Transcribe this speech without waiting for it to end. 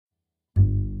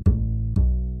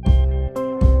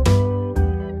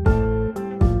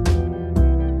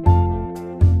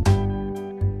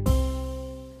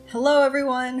Hello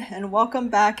everyone, and welcome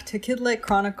back to Kidlit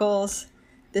Chronicles.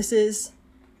 This is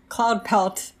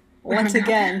Cloudpelt, once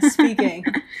again, speaking.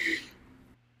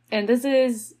 And this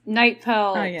is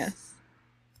Nightpelt. Oh, yes.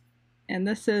 And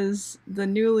this is the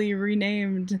newly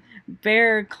renamed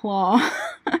Bearclaw.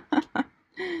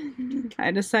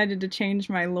 I decided to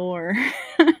change my lore.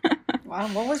 Wow,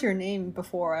 what was your name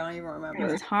before? I don't even remember.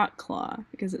 It was Hot Claw,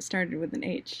 because it started with an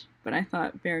H, but I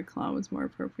thought Bearclaw was more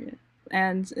appropriate.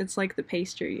 And it's like the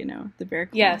pastry, you know, the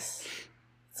Bearclaw. Yes.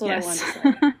 That's what I wanted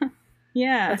to say.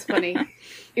 Yeah. That's funny.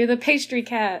 You're the pastry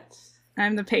cat.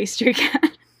 I'm the pastry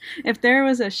cat. If there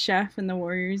was a chef in the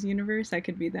Warriors universe, I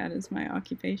could be that as my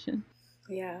occupation.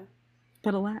 Yeah.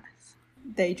 But alas.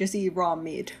 They just eat raw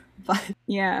meat. But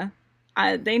yeah.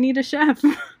 They need a chef.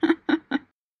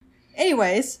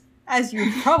 Anyways, as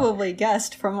you probably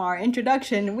guessed from our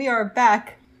introduction, we are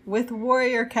back with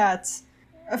Warrior Cats.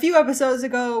 A few episodes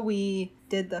ago, we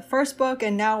did the first book,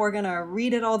 and now we're gonna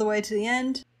read it all the way to the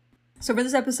end. So for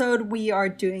this episode, we are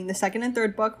doing the second and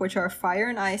third book, which are Fire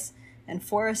and Ice and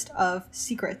Forest of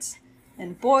Secrets.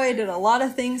 And boy, did a lot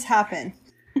of things happen.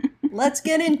 Let's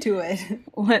get into it.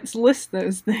 Let's list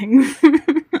those things.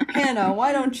 Hannah,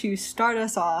 why don't you start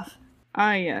us off?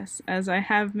 Ah, yes, as I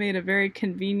have made a very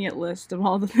convenient list of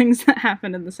all the things that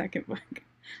happen in the second book.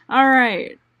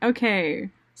 Alright,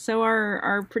 okay. So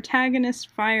our protagonist,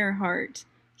 Fireheart,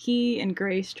 he and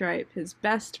Graystripe, his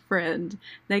best friend,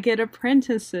 they get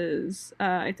apprentices.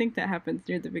 I think that happens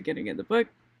near the beginning of the book.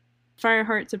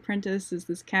 Fireheart's apprentice is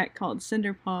this cat called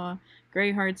Cinderpaw.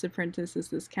 Greyheart's apprentice is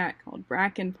this cat called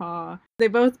Brackenpaw. They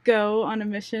both go on a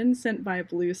mission sent by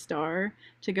Blue Star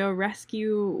to go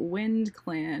rescue Wind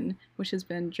Clan, which has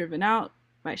been driven out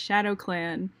by Shadow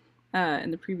Clan in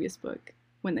the previous book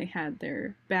when they had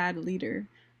their bad leader.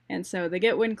 And so they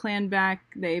get Wind Clan back,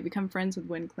 they become friends with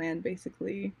Wind Clan,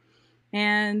 basically.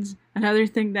 And another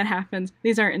thing that happens,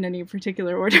 these aren't in any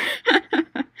particular order,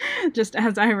 just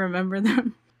as I remember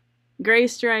them.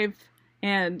 Graystripe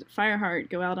and Fireheart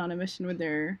go out on a mission with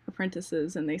their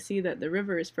apprentices, and they see that the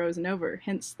river is frozen over,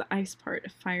 hence the ice part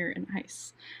of Fire and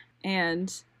Ice.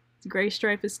 And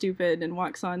Graystripe is stupid and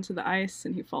walks onto the ice,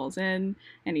 and he falls in,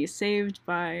 and he's saved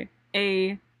by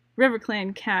a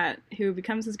RiverClan cat who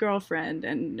becomes his girlfriend,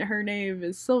 and her name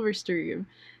is Silverstream,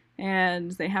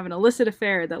 and they have an illicit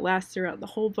affair that lasts throughout the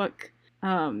whole book,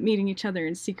 meeting each other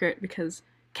in secret because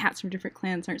cats from different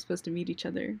clans aren't supposed to meet each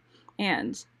other.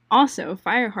 And also,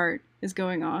 Fireheart is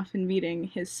going off and meeting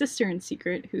his sister in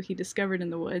secret, who he discovered in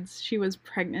the woods. She was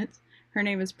pregnant. Her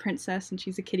name is Princess, and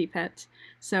she's a kitty pet,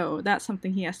 so that's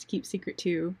something he has to keep secret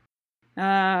too.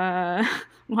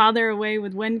 While they're away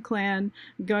with Wind Clan,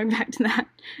 going back to that,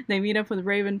 they meet up with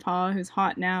Ravenpaw, who's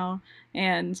hot now,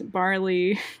 and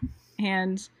Barley,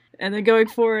 and then going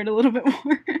forward a little bit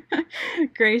more,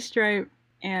 Graystripe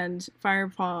and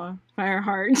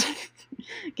Fireheart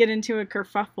get into a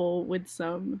kerfuffle with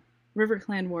some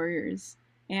RiverClan warriors,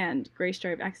 and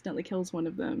Graystripe accidentally kills one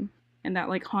of them, and that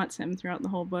like haunts him throughout the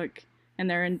whole book, and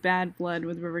they're in bad blood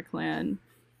with RiverClan.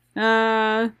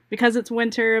 Because it's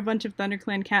winter, a bunch of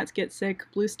ThunderClan cats get sick,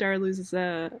 Blue Star loses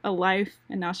a life,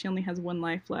 and now she only has one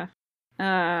life left.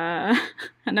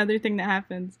 Another thing that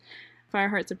happens,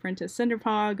 Fireheart's apprentice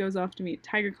Cinderpaw goes off to meet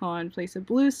Tigerclaw in place of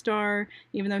Blue Star,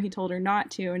 even though he told her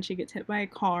not to, and she gets hit by a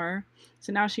car.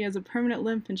 So now she has a permanent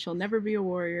limp and she'll never be a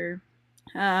warrior.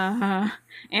 And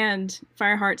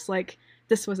Fireheart's like,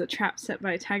 this was a trap set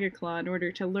by Tigerclaw in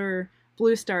order to lure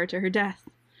Blue Star to her death.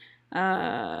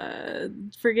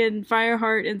 Friggin'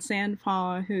 Fireheart and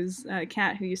Sandpaw, who's a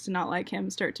cat who used to not like him,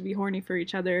 start to be horny for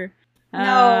each other.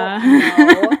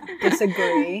 No,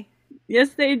 disagree. Yes,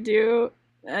 they do.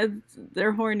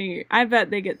 They're horny. I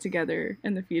bet they get together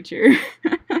in the future.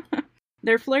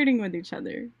 They're flirting with each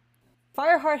other.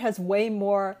 Fireheart has way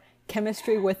more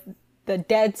chemistry with the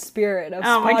dead spirit of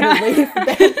Oh Spotted Leaf.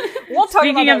 We'll talk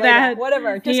Speaking about of that that, later.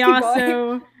 Whatever. Just he keep also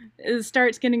going.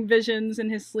 starts getting visions in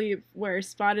his sleep where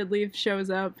Spotted Leaf shows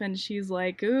up and she's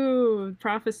like, ooh,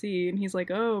 prophecy. And he's like,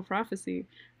 oh, prophecy.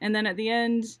 And then at the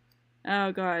end,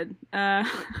 oh god,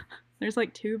 there's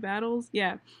like 2 battles.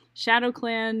 Yeah, Shadow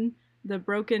Clan, the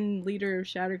broken leader of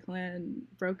Shadow Clan,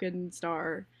 Broken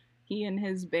Star, he and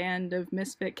his band of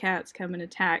misfit cats come and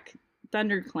attack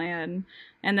ThunderClan,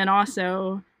 and then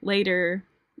also later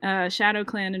Shadow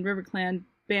Clan and River Clan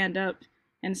band up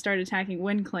and start attacking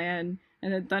Wind Clan,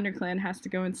 and then ThunderClan has to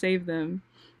go and save them.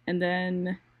 And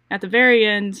then at the very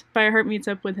end, Fireheart meets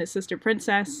up with his sister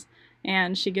Princess,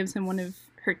 and she gives him one of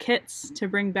her kits to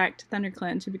bring back to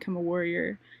ThunderClan to become a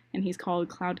warrior, and he's called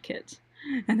Cloudkit.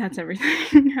 And that's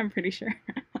everything, I'm pretty sure.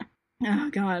 Oh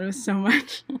god, it was so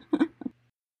much.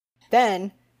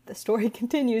 Then, the story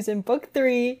continues in Book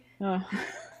 3, Oh.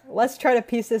 Let's try to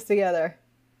piece this together,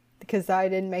 because I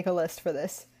didn't make a list for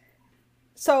this.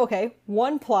 So, okay,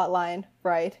 one plot line,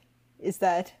 right, is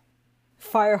that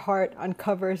Fireheart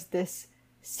uncovers this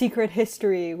secret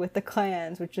history with the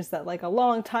clans, which is that, like, a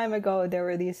long time ago, there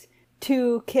were these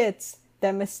two kits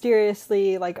that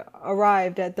mysteriously, like,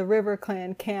 arrived at the River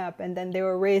Clan camp, and then they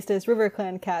were raised as River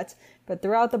Clan cats. But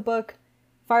throughout the book,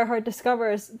 Fireheart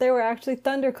discovers they were actually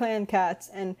Thunder Clan cats.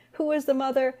 And who was the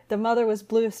mother? The mother was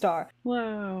Blue Star.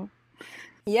 Whoa.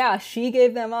 Yeah, she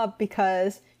gave them up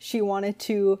because she wanted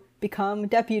to become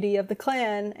deputy of the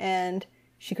clan, and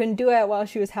she couldn't do it while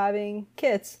she was having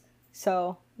kids.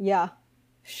 So, yeah,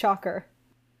 shocker.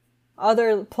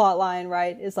 Other plot line,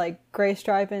 right, is like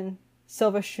Graystripe and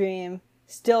Silverstream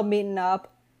still meeting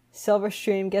up.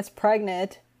 Silverstream gets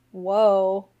pregnant.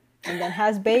 Whoa. And then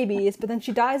has babies, but then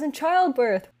she dies in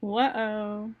childbirth.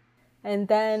 Whoa. And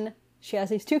then she has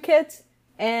these two kids,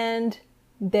 and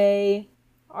they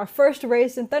are first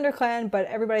raised in ThunderClan, but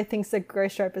everybody thinks that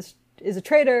Graystripe is a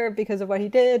traitor because of what he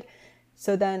did.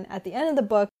 So then at the end of the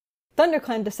book,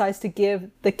 ThunderClan decides to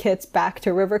give the kits back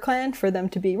to RiverClan for them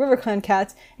to be RiverClan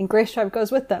cats, and Graystripe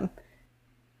goes with them.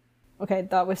 Okay,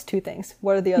 that was two things.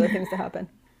 What are the other things that happen?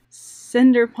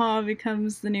 Cinderpaw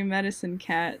becomes the new medicine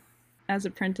cat as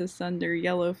apprentice under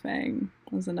Yellowfang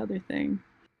was another thing.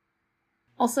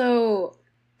 Also,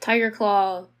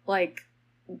 Tigerclaw, like,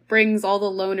 brings all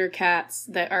the loner cats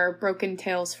that are Broken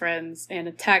Tail's friends and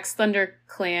attacks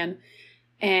ThunderClan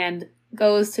and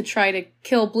goes to try to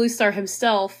kill Blue Star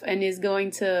himself and is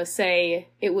going to say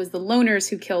it was the loners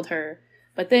who killed her.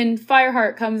 But then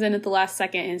Fireheart comes in at the last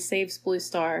second and saves Blue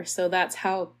Star, so that's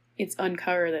how it's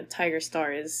uncovered that Tiger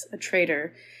Star is a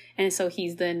traitor. And so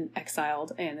he's then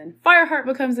exiled, and then Fireheart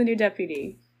becomes the new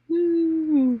deputy.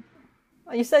 Woo.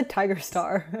 Oh, you said Tiger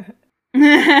Star.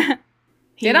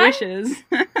 He Did I? wishes.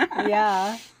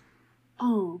 Yeah.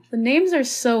 Oh, the names are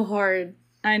so hard.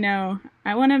 I know.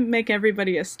 I want to make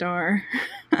everybody a star.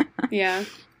 Yeah.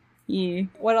 Yeah.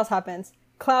 What else happens?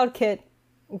 Cloud Kit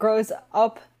grows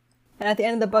up, and at the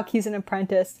end of the book, he's an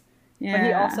apprentice. Yeah. But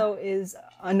he also is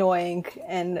annoying,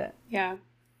 and Yeah.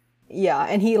 yeah,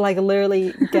 and he, like,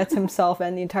 literally gets himself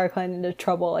and the entire clan into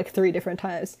trouble, like, 3 different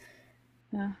times.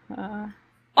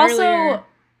 Also, Earlier-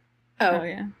 oh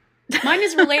yeah. mine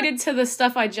is related to the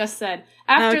stuff I just said.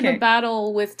 After Okay. the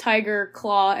battle with Tiger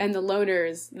Claw and the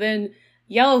loners, then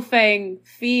Yellowfang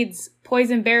feeds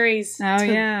poison berries Oh, to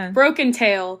yeah. Broken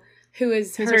Tail, who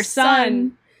is Who's her her son,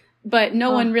 son. but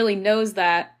no Oh. one really knows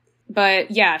that.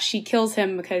 But yeah, she kills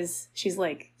him because she's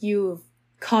like, "You've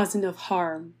caused enough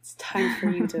harm. It's time for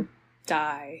you to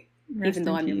die, Rest even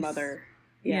though in I'm your peace. mother."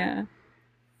 Yeah.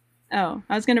 Oh,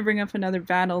 I was going to bring up another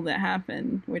battle that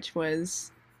happened, which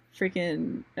was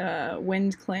freaking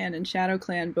Wind Clan and Shadow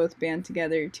Clan both band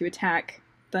together to attack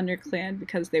Thunder Clan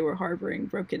because they were harboring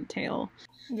Broken Tail.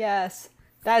 Yes.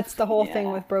 That's the whole thing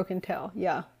Yeah. with Broken Tail.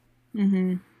 Yeah.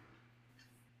 Mm-hmm.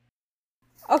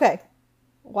 Okay.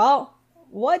 Well,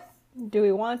 what do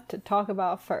we want to talk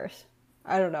about first?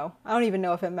 I don't know. I don't even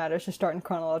know if it matters to start in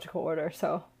chronological order,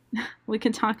 so. We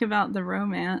can talk about the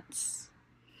romance.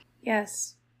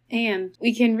 Yes, and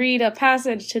we can read a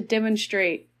passage to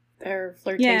demonstrate their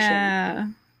flirtation. Yeah.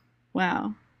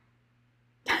 Wow.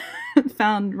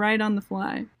 Found right on the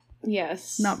fly.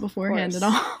 Yes. Not beforehand at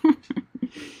course.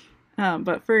 all.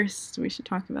 But first, we should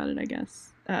talk about it, I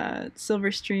guess.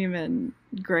 Silverstream and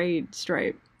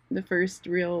Graystripe, the first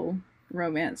real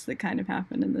romance that kind of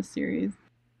happened in this series.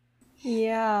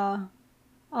 Yeah.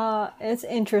 It's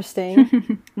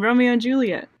interesting. Romeo and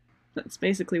Juliet. That's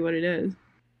basically what it is.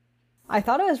 I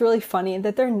thought it was really funny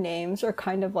that their names are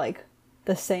kind of like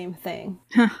the same thing.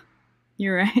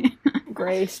 You're right.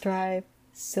 Graystripe,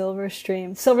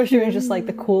 Silverstream. Silverstream is just like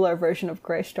the cooler version of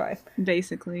Graystripe.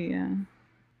 Basically, yeah.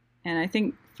 And I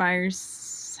think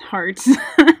Fire's Heart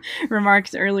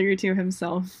remarked earlier to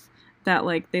himself that,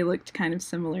 like, they looked kind of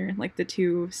similar, like the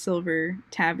two silver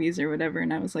tabbies or whatever,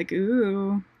 and I was like,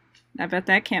 ooh, I bet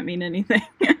that can't mean anything.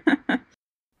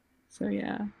 So,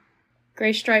 yeah.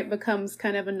 Graystripe becomes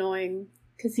kind of annoying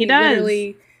because He he does.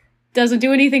 literally doesn't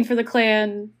do anything for the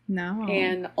clan No.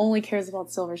 and only cares about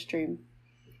Silverstream.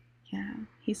 Yeah,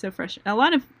 he's so frustrating. A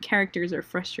lot of characters are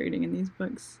frustrating in these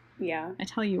books. Yeah. I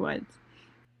tell you what.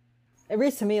 It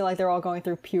reads to me like they're all going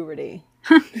through puberty.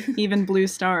 Even Blue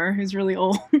Star, who's really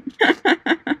old.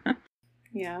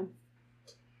 Yeah.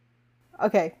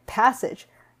 Okay, passage.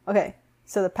 Okay,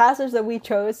 so the passage that we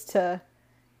chose to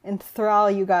enthrall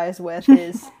you guys with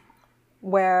is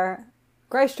where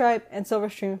Graystripe and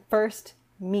Silverstream first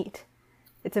meet.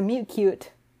 It's a meet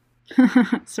cute.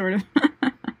 Sort of.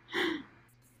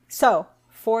 So,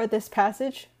 for this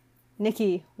passage,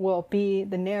 Nikki will be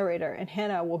the narrator, and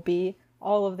Hannah will be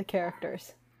all of the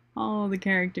characters. All the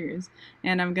characters.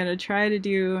 And I'm gonna try to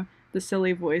do the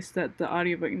silly voice that the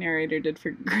audiobook narrator did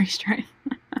for Greystripe.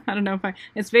 I don't know if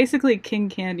it's basically King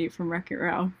Candy from Wreck-It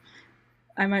Ralph.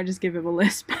 I might just give him a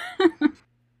lisp.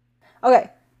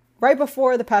 Okay, right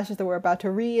before the passage that we're about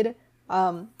to read,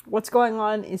 what's going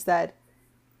on is that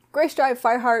Greystripe,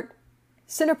 Fireheart,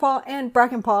 Cinderpaw, and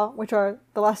Brackenpaw, which are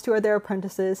the last two are their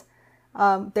apprentices,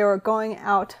 they were going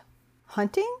out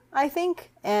hunting, I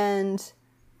think, and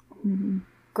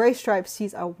Greystripe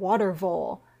sees a water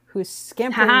vole who's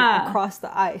scampering across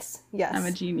the ice. Yes. I'm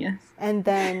a genius. And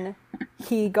then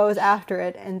he goes after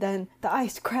it, and then the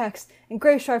ice cracks, and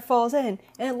Greystripe falls in,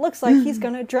 and it looks like he's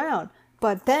gonna drown.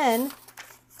 But then...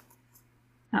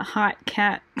 a hot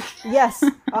cat. Yes,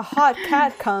 a hot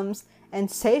cat comes and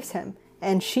saves him,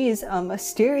 and she's a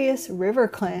mysterious River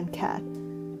Clan cat.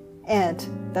 And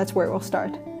that's where we'll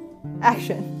start.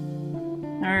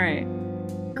 Action. Alright.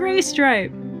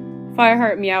 Greystripe!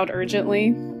 Fireheart meowed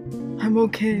urgently. I'm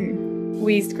okay.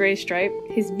 Wheezed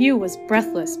Greystripe. His mew was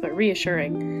breathless but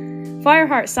reassuring.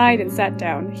 Fireheart sighed and sat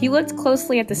down. He looked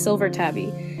closely at the silver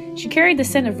tabby. She carried the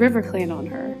scent of RiverClan on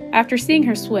her. After seeing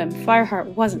her swim,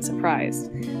 Fireheart wasn't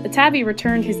surprised. The tabby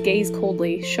returned his gaze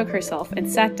coldly, shook herself,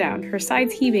 and sat down, her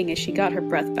sides heaving as she got her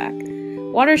breath back.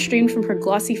 Water streamed from her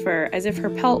glossy fur as if her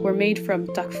pelt were made from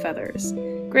duck feathers.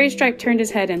 Greystripe turned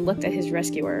his head and looked at his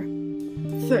rescuer.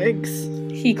 Thanks.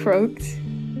 He croaked.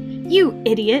 You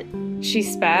idiot! She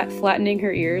spat, flattening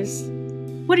her ears.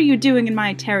 What are you doing in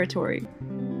my territory?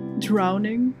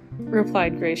 Drowning?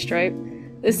 Replied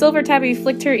Greystripe. The silver tabby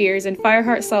flicked her ears, and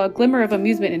Fireheart saw a glimmer of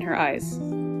amusement in her eyes.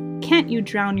 Can't you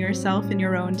drown yourself in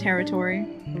your own territory?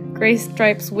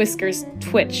 Greystripe's whiskers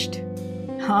twitched.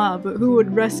 But who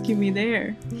would rescue me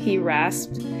there? He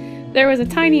rasped. There was a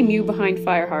tiny mew behind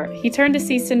Fireheart. He turned to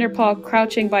see Cinderpaw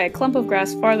crouching by a clump of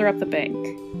grass farther up the bank.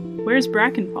 Where's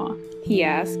Brackenpaw? He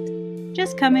asked.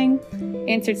 Just coming,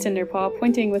 answered Cinderpaw,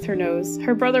 pointing with her nose.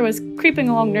 Her brother was creeping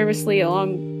nervously along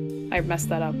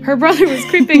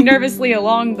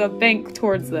the bank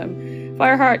towards them.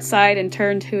 Fireheart sighed and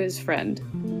turned to his friend.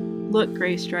 Look,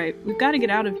 Greystripe, we've got to get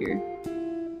out of here.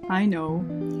 I know.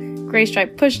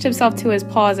 Greystripe pushed himself to his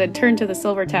paws and turned to the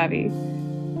silver tabby.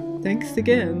 Thanks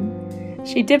again.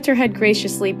 She dipped her head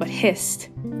graciously but hissed.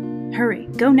 Hurry,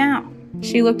 go now.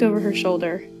 She looked over her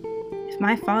shoulder. If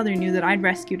my father knew that I'd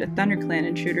rescued a ThunderClan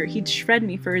intruder, he'd shred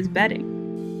me for his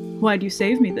betting. Why'd you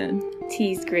save me then?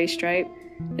 Teased Greystripe.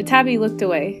 The tabby looked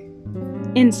away.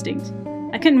 Instinct.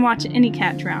 I couldn't watch any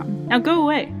cat drown. Now go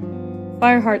away.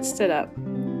 Fireheart stood up.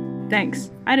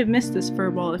 Thanks. I'd have missed this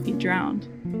furball if he drowned.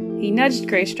 He nudged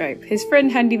Greystripe. His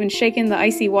friend hadn't even shaken the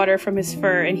icy water from his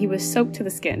fur, and he was soaked to the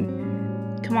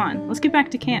skin. Come on, let's get back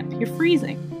to camp. You're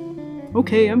freezing.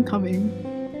 Okay, I'm coming.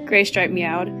 Greystripe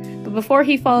meowed, but before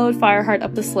he followed Fireheart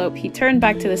up the slope, he turned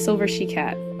back to the silver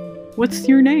she-cat. What's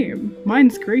your name?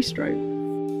 Mine's Greystripe.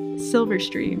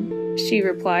 Silverstream. She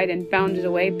replied and bounded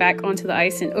away back onto the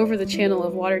ice and over the channel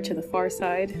of water to the far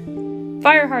side.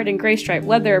 Fireheart and Greystripe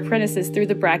led their apprentices through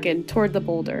the bracken toward the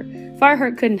boulder.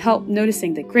 Fireheart couldn't help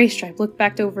noticing that Greystripe looked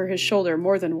back over his shoulder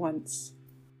more than once.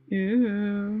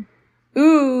 Ooh.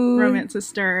 Ooh. Romance is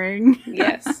stirring.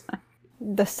 Yes.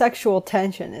 The sexual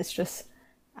tension is just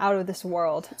out of this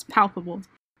world. It's palpable.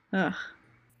 Ugh.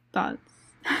 Thoughts.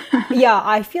 Yeah,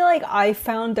 I feel like I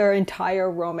found their entire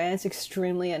romance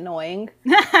extremely annoying.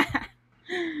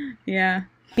 Yeah.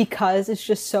 Because it's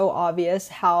just so obvious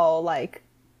how, like,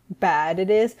 bad it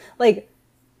is. Like,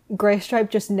 Greystripe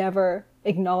just never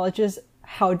acknowledges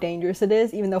how dangerous it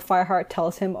is, even though Fireheart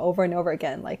tells him over and over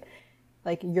again, like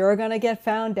you're gonna get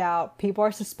found out. People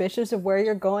are suspicious of where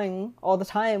you're going all the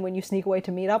time when you sneak away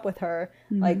to meet up with her.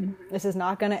 Mm-hmm. Like, this is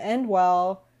not gonna end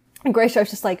well. And Greystripe's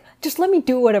just like, just let me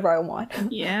do whatever I want.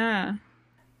 Yeah.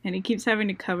 And he keeps having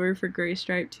to cover for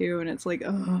Greystripe too, and it's like,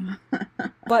 oh.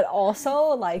 But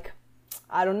also, like,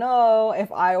 I don't know,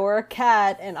 if I were a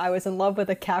cat and I was in love with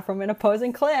a cat from an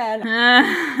opposing clan.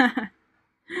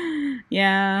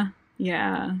 Yeah.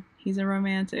 He's a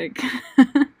romantic.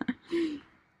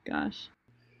 Gosh.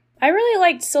 I really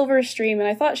liked Silverstream, and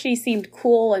I thought she seemed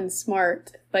cool and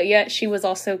smart, but yet she was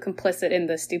also complicit in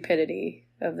the stupidity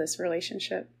of this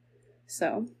relationship.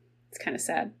 So, it's kind of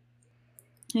sad.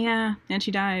 Yeah, and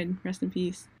she died. Rest in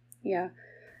peace. Yeah.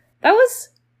 That was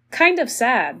kind of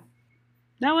sad.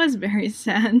 That was very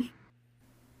sad.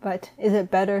 But is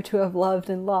it better to have loved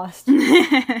and lost?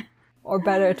 Or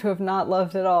better to have not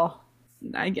loved at all?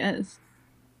 I guess.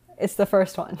 It's the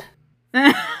first one.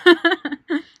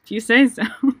 If you say so.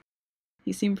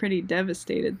 He seemed pretty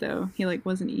devastated, though. He, like,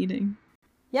 wasn't eating.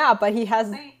 Yeah, but he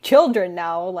has children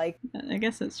now, like... I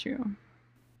guess that's true.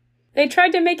 They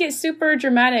tried to make it super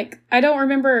dramatic. I don't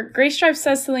remember. Graystripe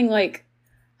says something like,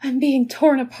 I'm being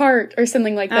torn apart, or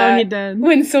something like that. Oh, he did.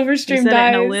 When Silverstream he said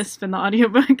dies. It in a lisp in the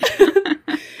audiobook.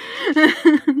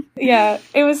 Yeah,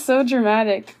 it was so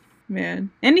dramatic. Man.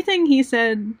 Anything he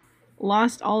said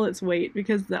lost all its weight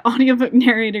because the audiobook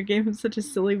narrator gave him such a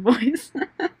silly voice.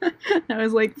 I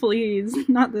was like, please,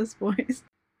 not this voice.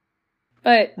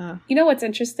 But, you know what's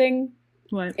interesting?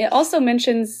 What? It also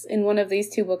mentions in one of these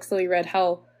two books that we read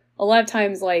how a lot of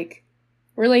times, like,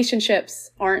 relationships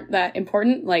aren't that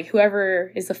important. Like,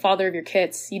 whoever is the father of your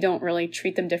kids, you don't really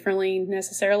treat them differently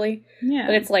necessarily. Yeah.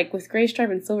 But it's like, with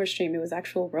Graystripe and Silverstream, it was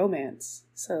actual romance.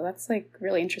 So that's, like,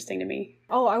 really interesting to me.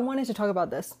 Oh, I wanted to talk about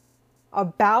this.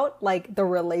 About, like, the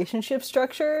relationship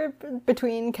structure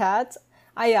between cats.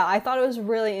 I thought it was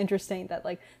really interesting that,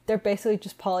 like, they're basically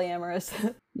just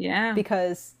polyamorous. Yeah.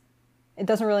 Because it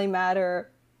doesn't really matter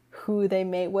who they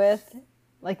mate with.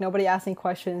 Like, nobody asks any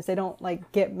questions. They don't,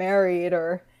 like, get married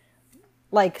or,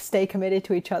 like, stay committed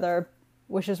to each other,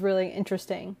 which is really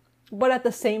interesting. But at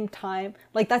the same time,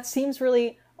 like, that seems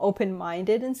really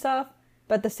open-minded and stuff.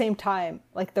 But at the same time,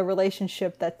 like, the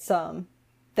relationship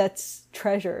that's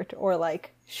treasured or,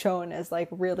 like, shown as, like,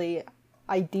 really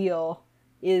ideal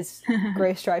is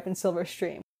Graystripe and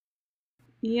Silverstream.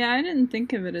 Yeah, I didn't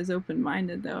think of it as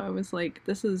open-minded, though. I was like,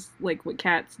 this is, like, what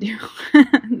cats do.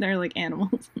 They're like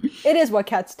animals. It is what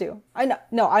cats do. I know.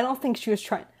 No, I don't think she was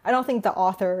trying... I don't think the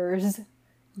authors,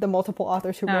 the multiple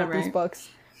authors who wrote these books,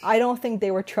 I don't think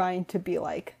they were trying to be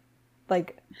like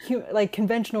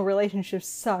conventional relationships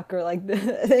suck or, like,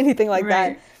 anything like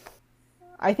that.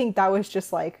 I think that was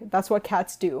just, like, that's what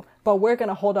cats do. But we're going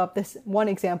to hold up this one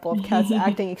example of cats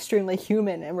acting extremely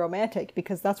human and romantic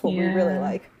because that's what we really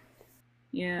like.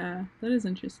 Yeah, that is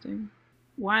interesting.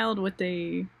 Wild what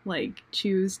they, like,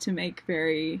 choose to make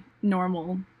very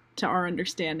normal to our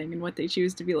understanding and what they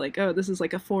choose to be like, oh, this is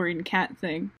like a foreign cat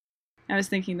thing. I was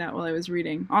thinking that while I was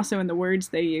reading. Also in the words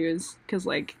they use, because,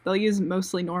 like, they'll use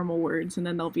mostly normal words and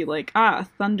then they'll be like,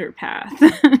 thunder path.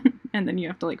 And then you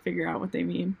have to, like, figure out what they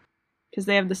mean. Because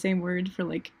they have the same word for,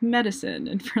 like, medicine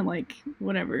and for, like,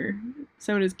 whatever.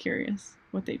 So it is curious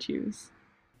what they choose.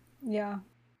 Yeah.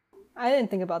 I didn't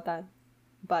think about that.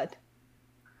 But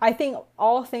I think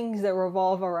all things that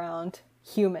revolve around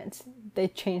humans, they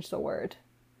change the word.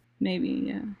 Maybe,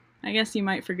 yeah. I guess you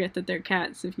might forget that they're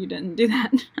cats if you didn't do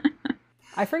that.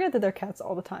 I forget that they're cats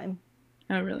all the time.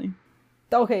 Oh, really?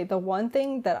 Okay, the one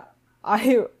thing that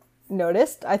I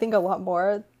noticed, I think a lot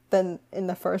more than in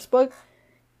the first book,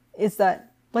 is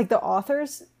that, like, the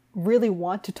authors really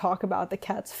want to talk about the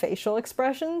cat's facial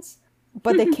expressions,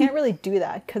 but they can't really do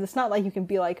that, because it's not like you can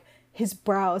be like, his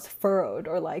brows furrowed,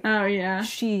 or like, oh yeah,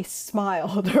 she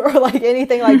smiled, or like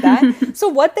anything like that. So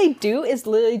what they do is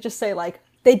literally just say, like,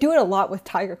 they do it a lot with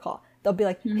Tiger Claw. They'll be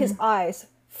like, his eyes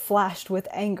flashed with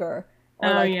anger,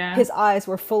 or his eyes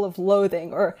were full of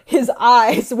loathing, or his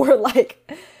eyes were,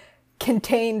 like,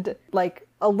 contained, like,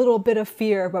 a little bit of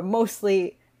fear, but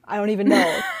mostly, I don't even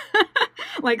know.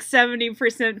 Like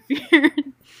 70% fear.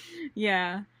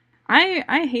 Yeah.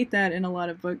 I hate that in a lot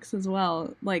of books as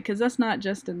well, like, because that's not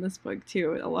just in this book,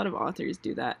 too. A lot of authors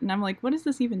do that, and I'm like, what does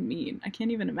this even mean? I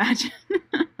can't even imagine.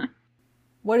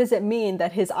 What does it mean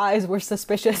that his eyes were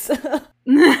suspicious?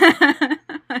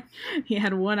 He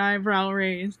had one eyebrow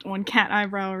raised, one cat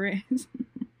eyebrow raised.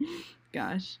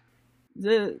 Gosh.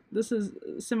 This is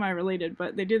semi-related,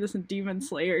 but they do this in Demon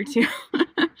Slayer, too.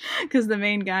 Because the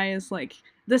main guy is like,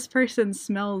 this person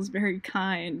smells very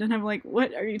kind, and I'm like,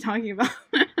 what are you talking about?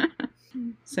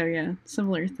 So yeah,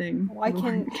 similar thing.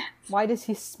 Why does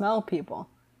he smell people?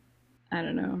 I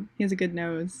don't know. He has a good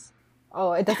nose.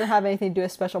 Oh, it doesn't have anything to do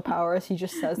with special powers. He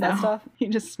just says that stuff? He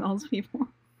just smells people.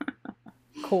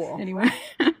 Cool. Anyway,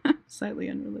 slightly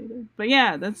unrelated. But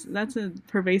yeah, that's a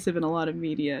pervasive in a lot of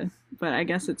media. But I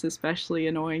guess it's especially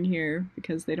annoying here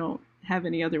because they don't have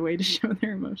any other way to show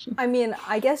their emotions. I mean,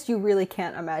 I guess you really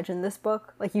can't imagine this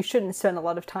book. Like, you shouldn't spend a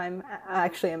lot of time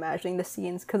actually imagining the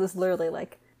scenes, because it's literally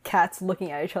like cats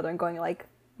looking at each other and going like,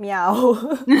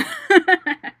 meow.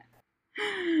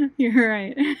 You're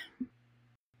right.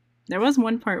 There was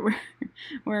one part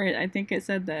where I think it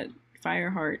said that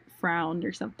Fireheart frowned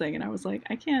or something, and I was like,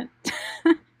 I can't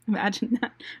imagine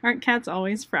that. Aren't cats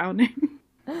always frowning?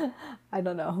 I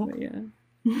don't know. But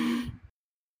yeah.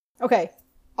 Okay,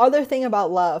 other thing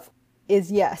about love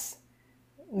is, yes,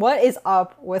 what is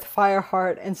up with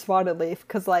Fireheart and Spotted Leaf?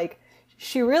 Because, like,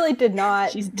 she really did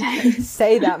not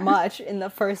say that much in the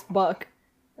first book.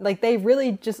 Like, they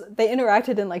really they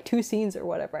interacted in, like, 2 scenes or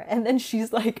whatever. And then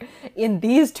she's, like, in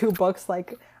these 2 books,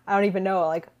 like, I don't even know,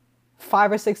 like,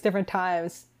 5 or 6 different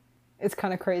times. It's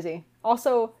kind of crazy.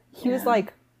 Also, he was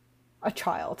like a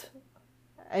child,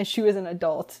 and she was an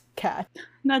adult cat.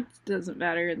 That doesn't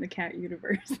matter in the cat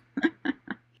universe.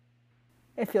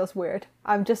 It feels weird.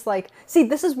 I'm just like, see,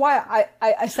 this is why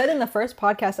I said in the first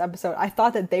podcast episode, I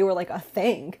thought that they were like a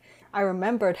thing. I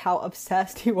remembered how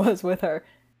obsessed he was with her.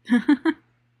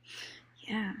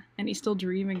 Yeah, and he's still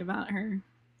dreaming about her.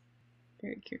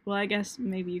 Very curious. Well, I guess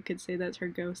maybe you could say that's her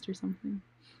ghost or something.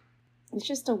 It's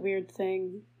just a weird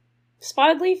thing.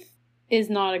 Spotted Leaf is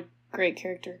not a great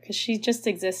character because she just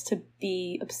exists to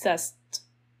be obsessed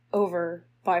over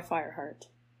by Fireheart.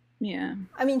 Yeah.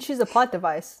 I mean, she's a plot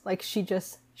device. Like, she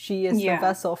is the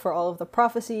vessel for all of the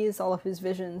prophecies, all of his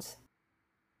visions.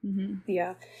 Mm-hmm.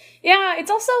 Yeah. Yeah, it's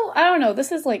also, I don't know,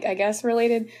 this is like, I guess,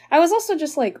 related. I was also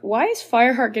just like, why is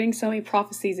Fireheart getting so many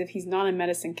prophecies if he's not a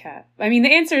medicine cat? I mean,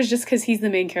 the answer is just because he's the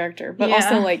main character, but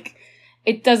also, like,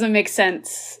 it doesn't make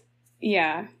sense.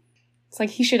 Yeah. It's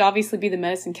like, he should obviously be the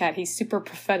medicine cat. He's super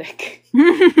prophetic.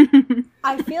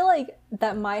 I feel like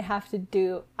that might have to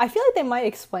do... I feel like they might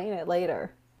explain it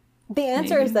later. The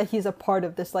answer is that he's a part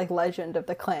of this, like, legend of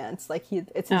the clans. Like,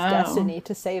 it's his destiny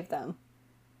to save them.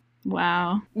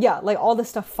 Wow. Yeah, like, all this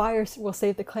stuff, fire will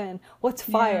save the clan. What's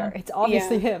fire? It's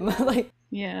obviously him. Like,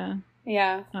 yeah.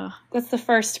 Yeah. Ugh. That's the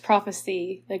first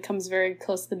prophecy that comes very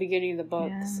close to the beginning of the book.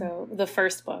 Yeah. So, the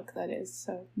first book, that is.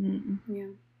 So, yeah.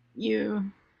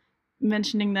 You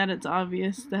mentioning that it's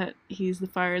obvious that he's the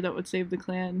fire that would save the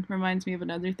clan reminds me of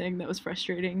another thing that was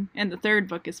frustrating. And the third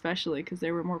book especially, because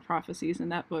there were more prophecies in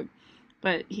that book.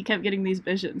 But he kept getting these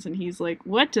visions, and he's like,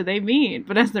 what do they mean?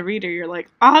 But as the reader, you're like,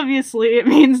 obviously it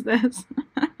means this.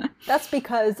 That's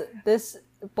because this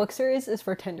book series is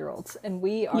for 10-year-olds, and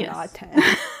we are not 10.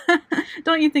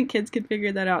 Don't you think kids could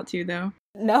figure that out too, though?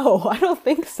 No, I don't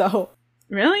think so.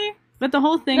 Really? But the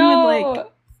whole thing would, like...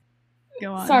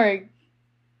 Go on. Sorry.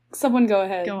 Someone go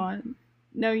ahead. Go on.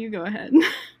 No, you go ahead.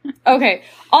 Okay.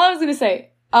 All I was gonna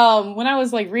say, when I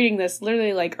was, like, reading this,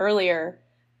 literally, like, earlier...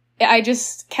 I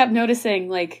just kept noticing,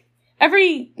 like,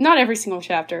 not every single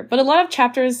chapter, but a lot of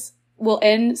chapters will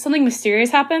end, something mysterious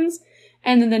happens,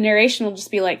 and then the narration will just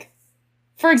be like,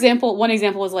 for example, one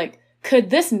example was like,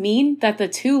 could this mean that the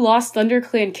 2 Lost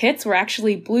ThunderClan kits were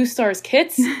actually Blue Star's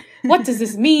kits? What does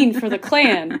this mean for the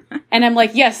clan? And I'm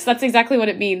like, yes, that's exactly what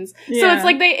it means. Yeah. So it's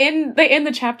like they end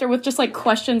the chapter with just like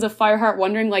questions of Fireheart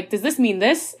wondering, like, does this mean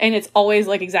this? And it's always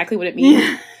like exactly what it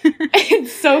means.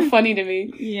 It's so funny to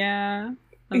me. Yeah.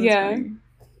 Funny.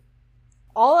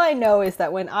 All I know is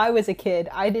that when I was a kid,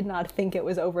 I did not think it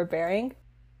was overbearing.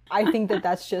 I think that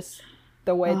that's just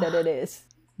the way that it is.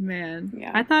 Man.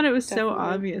 Yeah, I thought it was definitely. so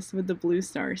obvious with the Blue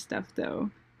Star stuff,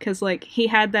 though. Because, like, he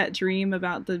had that dream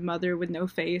about the mother with no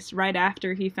face right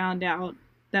after he found out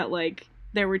that, like,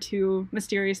 there were 2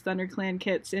 mysterious ThunderClan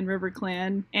kits in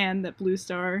RiverClan, and that Blue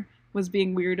Star was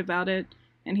being weird about it.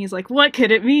 And he's like, what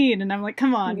could it mean? And I'm like,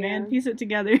 come on, man, piece it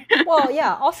together. Well,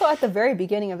 yeah, also at the very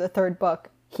beginning of the 3rd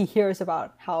book, he hears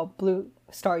about how Blue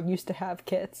Star used to have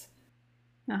kits.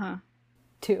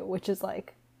 Too, which is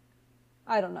like,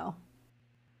 I don't know.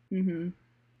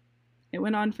 It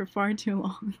went on for far too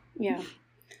long. Yeah.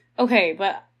 Okay,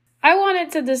 but I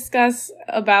wanted to discuss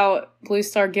about Blue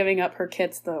Star giving up her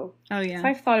kits, though. Oh, yeah.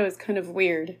 I thought it was kind of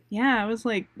weird. Yeah, I was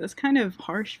like, that's kind of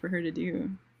harsh for her to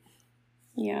do.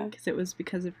 Yeah. Because it was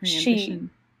because of her ambition.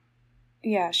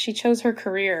 Yeah, she chose her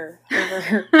career over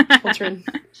her children.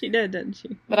 She did, didn't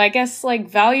she? But I guess, like,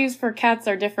 values for cats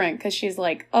are different, because she's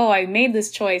like, oh, I made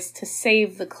this choice to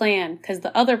save the clan, because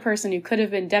the other person who could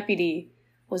have been deputy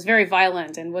was very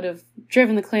violent and would have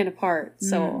driven the clan apart.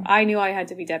 So I knew I had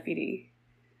to be deputy.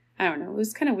 I don't know. It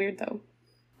was kind of weird, though.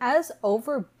 As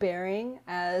overbearing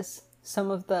as some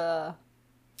of the,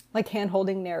 like,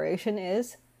 hand-holding narration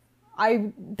is,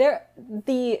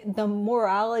 the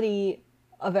morality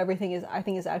of everything is, I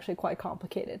think, is actually quite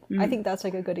complicated. I think that's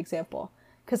like a good example,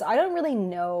 because I don't really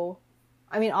know.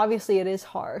 I mean, obviously it is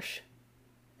harsh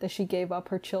that she gave up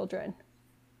her children,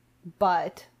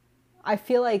 but I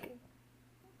feel like,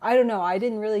 I don't know, I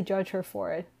didn't really judge her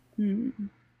for it.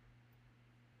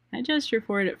 I judged her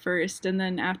for it at first, and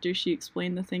then after she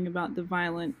explained the thing about the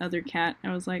violent other cat,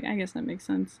 I was like, I guess that makes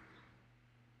sense.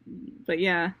 But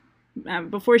yeah.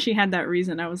 Before she had that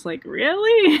reason, I was like,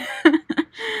 really?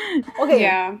 Okay.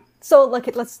 Yeah. So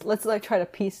like, let's like try to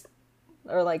piece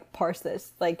or like parse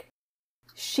this. Like,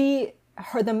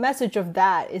 the message of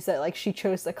that is that like she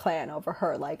chose the clan over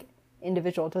her like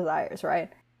individual desires, right?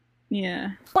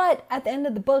 Yeah. But at the end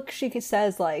of the book, she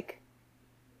says like,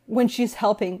 when she's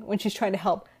trying to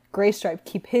help Graystripe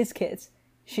keep his kids,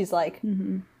 she's like,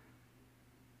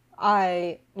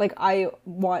 I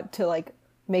want to like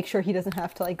make sure he doesn't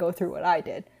have to like go through what I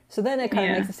did. So then it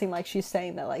kind of makes it seem like she's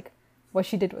saying that like what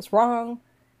she did was wrong.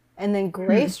 And then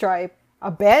Graystripe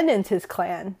abandoned his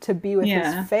clan to be with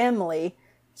his family.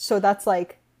 So that's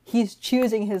like he's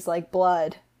choosing his like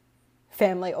blood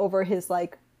family over his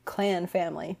like clan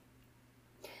family.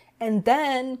 And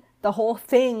then the whole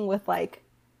thing with like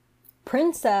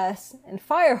Princess and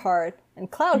Fireheart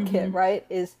and Cloudkit, right,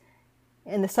 is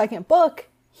in the second book,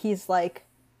 he's like,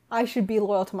 I should be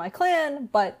loyal to my clan,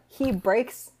 but he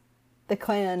breaks the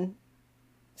clan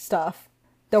stuff,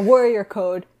 the warrior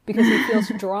code, because he feels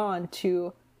drawn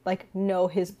to like know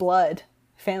his blood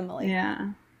family.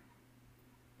 Yeah.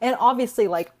 And obviously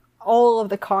like all of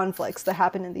the conflicts that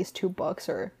happen in these two books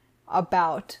are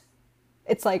about,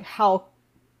 it's like how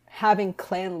having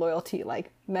clan loyalty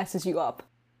like messes you up.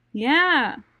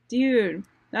 Yeah, dude,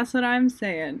 that's what I'm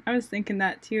saying. I was thinking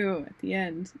that too at the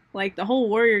end. Like, the whole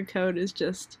warrior code is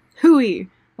just hooey.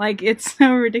 Like, it's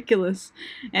so ridiculous.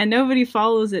 And nobody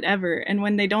follows it ever. And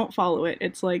when they don't follow it,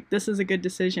 it's like, this is a good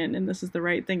decision and this is the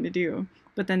right thing to do.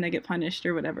 But then they get punished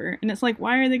or whatever. And it's like,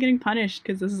 why are they getting punished?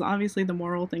 Because this is obviously the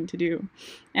moral thing to do.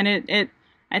 And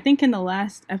I think in the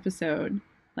last episode,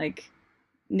 like,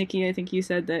 Nikki, I think you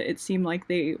said that it seemed like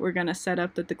they were going to set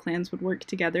up that the clans would work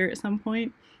together at some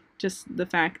point. Just the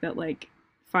fact that, like,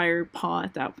 Firepaw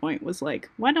at that point was like,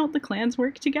 why don't the clans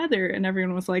work together? And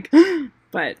everyone was like,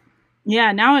 but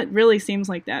yeah, now it really seems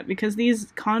like that because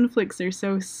these conflicts are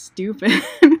so stupid.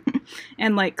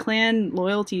 And, like, clan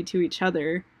loyalty to each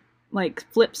other, like,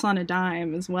 flips on a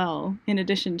dime as well, in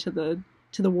addition to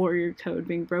the warrior code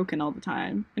being broken all the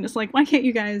time. And it's like, why can't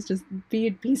you guys just be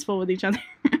peaceful with each other?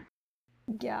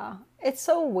 Yeah, it's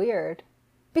so weird.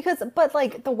 But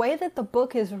like, the way that the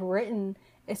book is written,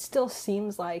 it still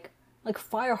seems like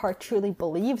Fireheart truly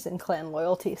believes in clan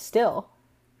loyalty still.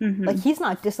 Mm-hmm. Like, he's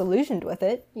not disillusioned with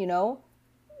it, you know?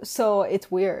 So it's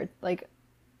weird. Like,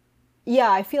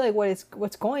 yeah, I feel like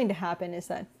what's going to happen is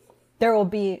that there will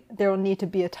need to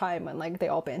be a time when, like, they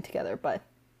all band together, but,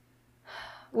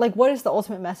 like, what is the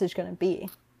ultimate message going to be?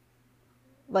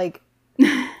 Like,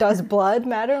 does blood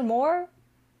matter more?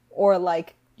 Or,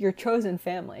 like, your chosen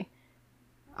family?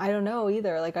 I don't know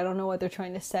either. Like, I don't know what they're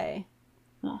trying to say.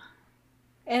 Ugh.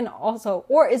 And also,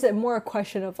 or is it more a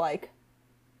question of, like,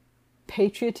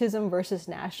 patriotism versus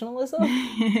nationalism?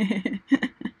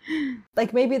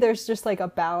 Like, maybe there's just, like, a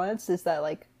balance. Is that,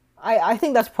 like, I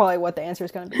think that's probably what the answer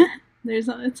is going to be.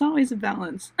 It's always a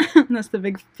balance. That's the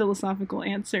big philosophical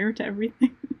answer to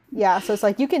everything. Yeah, so it's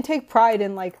like, you can take pride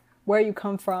in, like, where you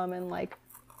come from and, like,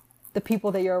 the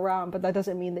people that you're around, but that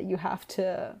doesn't mean that you have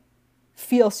to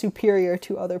feel superior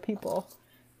to other people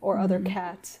or other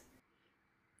cats.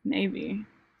 Maybe.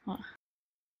 Huh.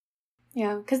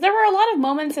 Yeah, because there were a lot of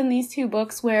moments in these two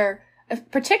books where,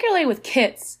 particularly with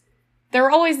kits, there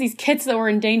were always these kits that were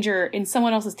in danger in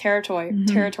someone else's territory,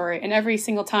 and every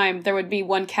single time there would be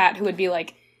one cat who would be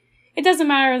like, it doesn't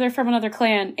matter, they're from another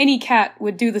clan, any cat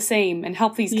would do the same and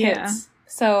help these kits.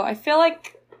 So I feel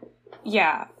like,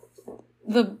 yeah,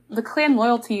 the clan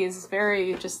loyalty is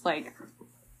very just like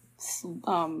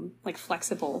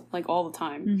flexible, like all the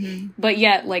time. Mm-hmm. But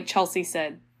yet, like Chelsea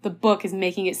said, the book is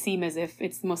making it seem as if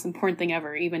it's the most important thing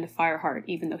ever, even to Fireheart,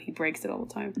 even though he breaks it all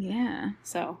the time. Yeah.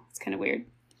 So it's kind of weird.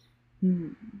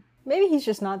 Maybe he's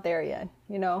just not there yet,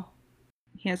 you know?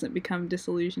 He hasn't become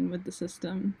disillusioned with the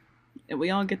system. We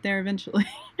all get there eventually.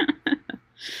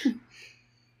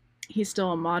 He's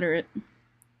still a moderate.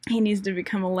 He needs to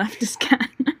become a leftist cat.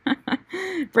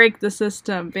 Break the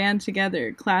system, band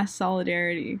together, class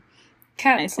solidarity.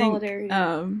 Cat solidarity.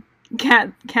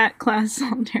 Cat class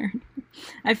solidarity.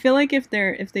 I feel like if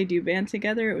they do band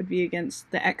together, it would be against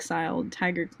the exiled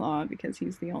Tiger Claw because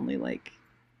he's the only like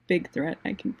big threat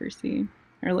I can foresee,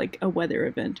 or like a weather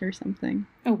event or something.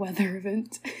 A weather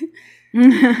event.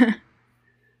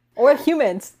 Or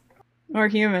humans. Or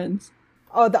humans.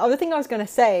 Oh, the other thing I was gonna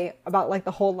say about like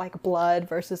the whole like blood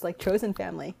versus like chosen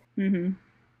family. Mm-hmm.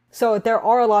 So there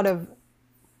are a lot of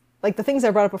like the things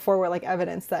I brought up before were like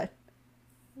evidence that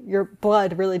your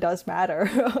blood really does matter.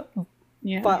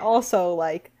 Yeah. But also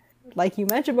like you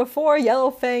mentioned before,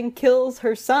 Yellowfang kills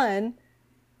her son,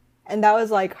 and that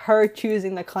was like her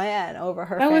choosing the clan over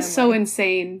her family. That was so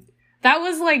insane. That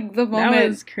was like the moment. That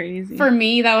was crazy. For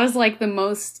me, that was like the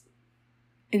most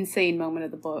insane moment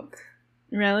of the book.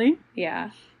 Really?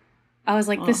 Yeah. I was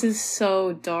like, this is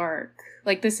so dark.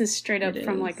 Like, this is straight up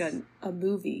from like a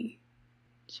movie.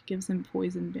 She gives him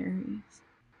poison berries.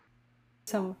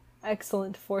 Some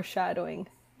excellent foreshadowing.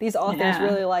 These authors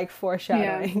really like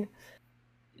foreshadowing.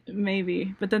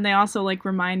 Maybe, but then they also like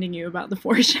reminding you about the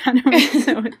foreshadowing,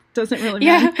 so it doesn't really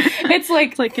matter. It's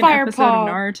like an Firepaw. episode of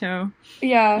Naruto.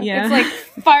 Yeah, it's like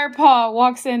Firepaw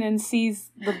walks in and sees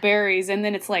the berries, and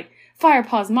then it's like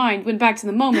Firepaw's mind went back to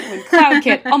the moment when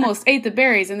Cloudkit almost ate the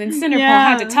berries, and then Cinderpaw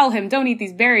had to tell him, "Don't eat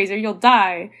these berries or you'll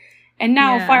die." And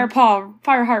now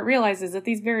Fireheart realizes that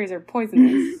these berries are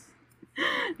poisonous.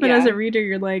 But as a reader,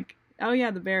 you're like, "Oh yeah,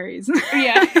 the berries."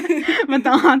 Yeah. But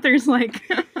the author's like,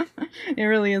 it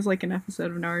really is like an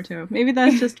episode of Naruto. Maybe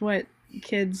that's just what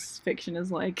kids' fiction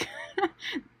is like.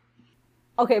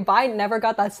 Okay, but I never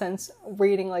got that sense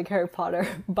reading like Harry Potter,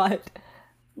 but...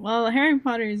 Well, Harry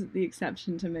Potter is the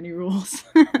exception to many rules.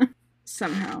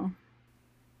 Somehow.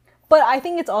 But I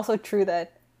think it's also true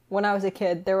that when I was a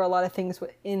kid, there were a lot of things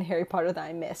in Harry Potter that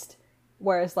I missed.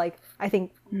 Whereas, like, I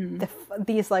think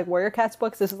these, like, Warrior Cats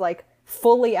books, this is, like,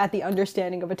 fully at the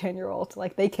understanding of a 10-year-old.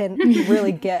 Like, they can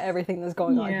really get everything that's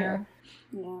going on here.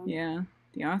 Yeah.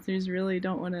 The authors really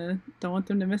don't want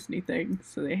them to miss anything,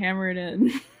 so they hammer it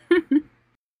in.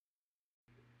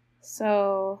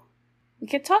 So, we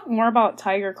could talk more about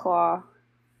Tiger Claw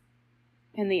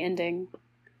and the ending.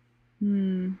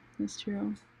 That's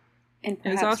true. And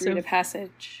perhaps read a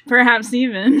passage. Perhaps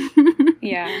even.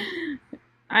 Yeah.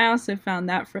 I also found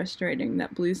that frustrating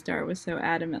that Blue Star was so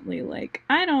adamantly like,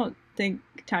 I don't think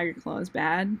Tiger Claw is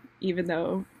bad, even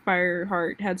though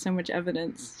Fireheart had so much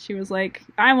evidence. She was like,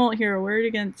 I won't hear a word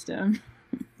against him.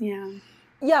 Yeah.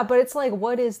 Yeah, but it's like,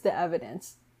 what is the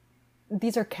evidence?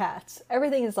 These are cats.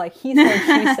 Everything is like, he said,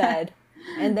 she said.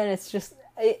 And then it's just,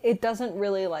 it doesn't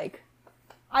really like,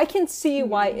 I can see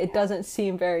why it doesn't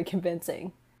seem very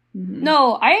convincing.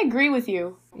 No, I agree with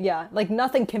you. Yeah, like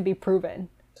nothing can be proven.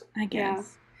 I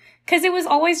guess. Because it was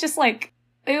always just like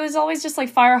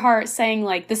Fireheart saying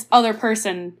like, this other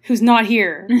person who's not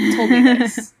here told me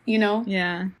this, you know?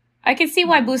 Yeah. I can see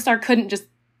why Blue Star couldn't just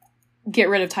get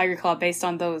rid of Tiger Claw based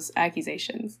on those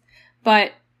accusations.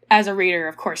 But as a reader,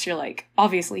 of course, you're like,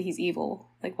 obviously he's evil.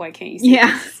 Like, why can't you see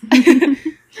this?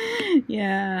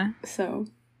 Yeah. So.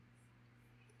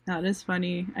 That is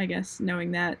funny, I guess,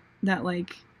 knowing that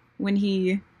like, when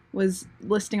he was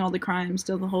listing all the crimes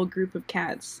to the whole group of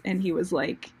cats, and he was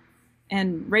like,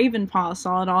 and Ravenpaw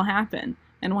saw it all happen.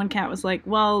 And one cat was like,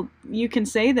 well, you can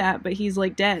say that, but he's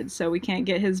like dead, so we can't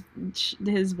get his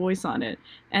voice on it.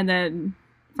 And then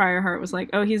Fireheart was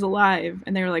like, oh, he's alive.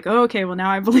 And they were like, oh, okay, well,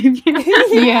 now I believe you.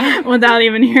 Yeah. Without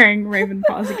even hearing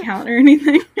Ravenpaw's account or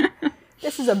anything.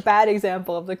 This is a bad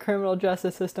example of the criminal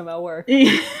justice system at work.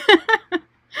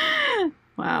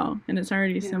 Wow. And it's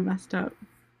already so messed up.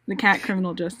 The cat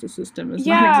criminal justice system is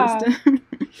non-existent.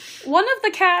 One of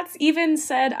the cats even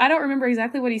said, I don't remember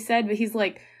exactly what he said, but he's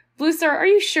like, Blue Star, are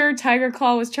you sure Tiger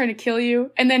Claw was trying to kill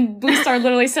you? And then Blue Star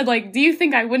literally said, like, do you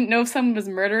think I wouldn't know if someone was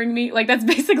murdering me? Like, that's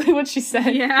basically what she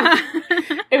said. Yeah.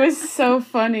 It was so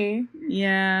funny.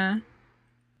 Yeah.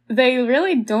 They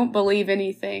really don't believe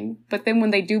anything, but then when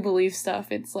they do believe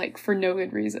stuff, it's, like, for no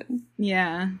good reason.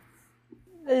 Yeah.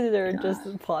 These are just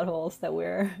the plot holes that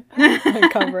we're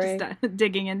uncovering. Just,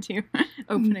 digging into,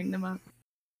 opening them up.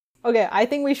 Okay, I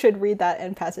think we should read that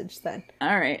end passage then.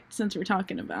 Alright, since we're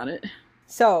talking about it.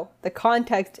 So, the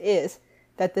context is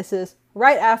that this is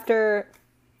right after,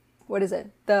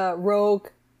 the rogue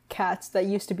cats that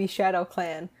used to be Shadow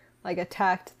Clan, like,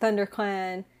 attacked Thunder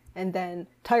Clan, and then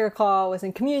Tiger Claw was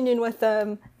in communion with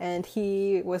them, and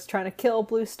he was trying to kill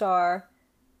Blue Star,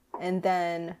 and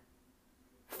then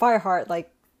Fireheart,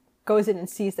 like, goes in and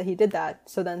sees that he did that,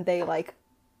 so then they, like,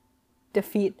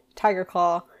 defeat Tiger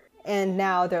Claw, and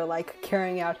now they're, like,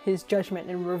 carrying out his judgment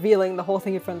and revealing the whole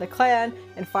thing in front of the clan,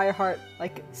 and Fireheart,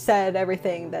 like, said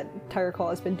everything that Tiger Claw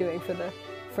has been doing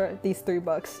for these 3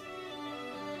 books.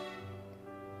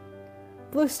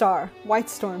 Blue Star, White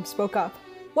Storm, spoke up.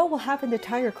 What will happen to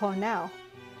Tiger Claw now?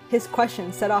 His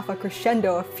question set off a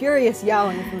crescendo of furious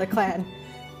yowling from the clan.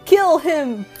 Kill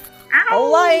him! Ow!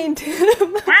 Align to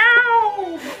him!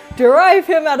 Wow! Drive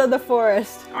him out of the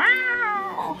forest!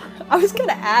 Wow! I was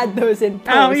gonna add those in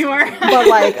post. Oh, you were? But,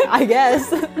 like, I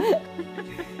guess.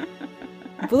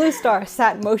 Blue Star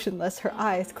sat motionless, her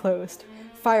eyes closed.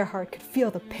 Fireheart could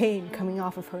feel the pain coming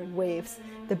off of her in waves.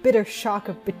 The bitter shock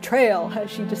of betrayal as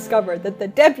she discovered that the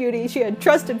deputy she had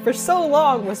trusted for so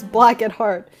long was black at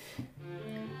heart.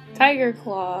 Tiger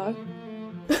Claw.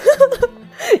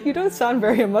 You don't sound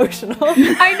very emotional.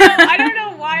 I know. I don't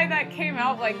know why that came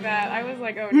out like that. I was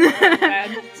like, oh no, that's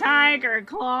bad. Tiger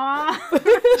Claw.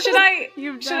 Should I?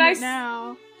 You've should done I it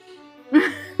now.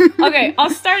 Okay, I'll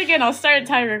start again. I'll start at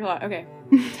Tiger Claw. Okay,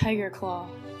 Tiger Claw.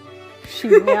 She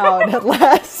meowed at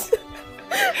last.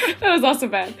 That was also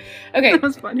bad. Okay. That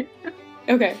was funny.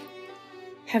 Okay.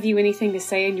 Have you anything to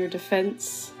say in your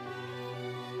defense?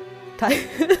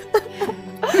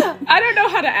 I don't know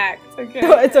how to act, okay?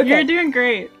 No, it's okay. You're doing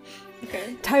great.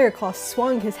 Okay. Tigerclaw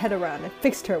swung his head around and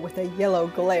fixed her with a yellow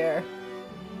glare.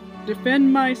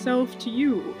 Defend myself to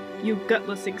you, you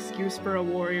gutless excuse for a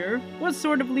warrior. What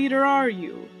sort of leader are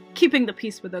you? Keeping the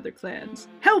peace with other clans.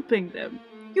 Helping them.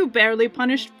 You barely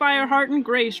punished Fireheart and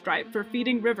Greystripe for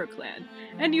feeding River Clan,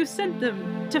 and you sent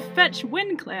them to fetch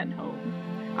Wind Clan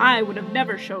home. I would have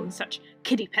never shown such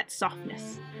kitty pet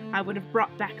softness. I would have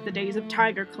brought back the days of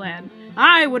Tiger Clan.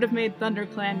 I would have made Thunder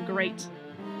Clan great.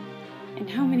 And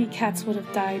how many cats would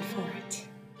have died for it?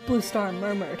 Blue Star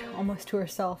murmured, almost to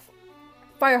herself.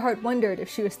 Fireheart wondered if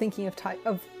she was thinking of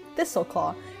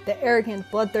Thistleclaw, the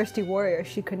arrogant, bloodthirsty warrior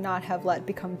she could not have let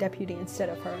become deputy instead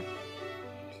of her.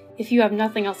 If you have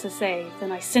nothing else to say,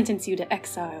 then I sentence you to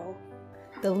exile.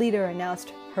 The leader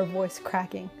announced, her voice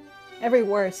cracking. Every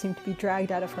word seemed to be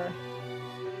dragged out of her.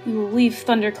 You will leave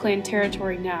ThunderClan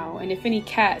territory now, and if any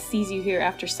cat sees you here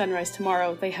after sunrise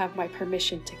tomorrow, they have my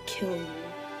permission to kill you.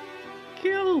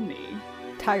 Kill me.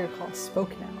 Tigerclaw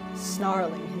spoke now,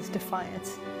 snarling his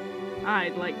defiance.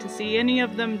 I'd like to see any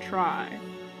of them try.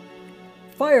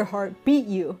 Fireheart beat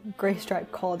you,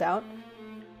 Greystripe called out.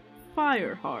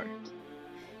 Fireheart.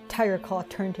 Tigerclaw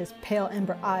turned his pale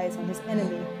ember eyes on his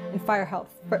enemy, and Fireheart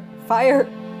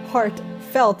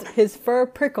felt his fur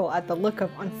prickle at the look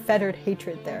of unfettered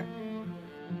hatred there.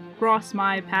 Cross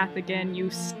my path again, you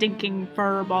stinking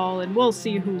furball, and we'll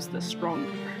see who's the stronger.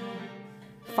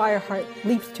 Fireheart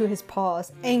leaped to his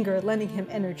paws, anger lending him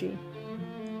energy.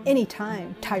 Any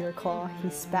time, Tigerclaw, he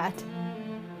spat.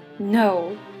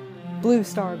 No. Blue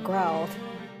Star growled.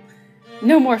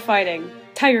 No more fighting.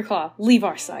 Tigerclaw, leave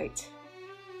our sight.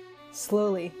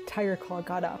 Slowly, Tigerclaw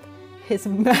got up, his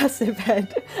massive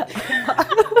head.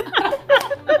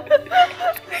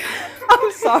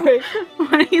 I'm sorry.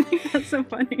 Why do you think that's so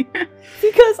funny?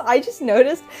 Because I just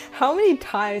noticed how many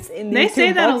times in these They say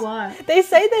two that books, a lot. They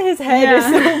say that his head is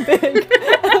so big.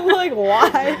 I'm like,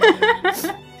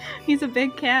 why? He's a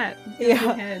big cat. He's got a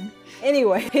big head.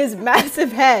 Anyway, his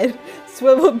massive head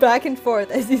swiveled back and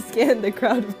forth as he scanned the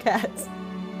crowd of cats.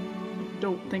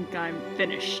 Don't think I'm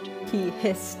finished. He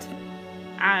hissed.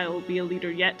 I'll be a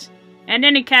leader yet, and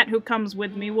any cat who comes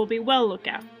with me will be well looked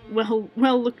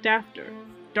after.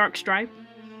 Darkstripe.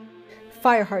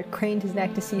 Fireheart craned his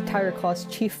neck to see Tigerclaw's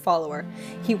chief follower.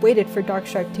 He waited for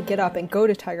Darkstripe to get up and go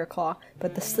to Tigerclaw,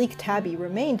 but the sleek tabby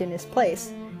remained in his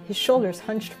place, his shoulders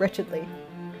hunched wretchedly.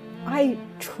 I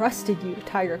trusted you,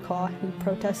 Tigerclaw, he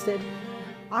protested.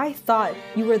 I thought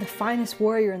you were the finest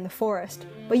warrior in the forest,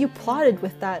 but you plotted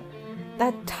with that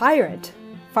tyrant.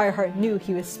 Fireheart knew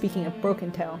he was speaking of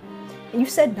Broken-Tail. And you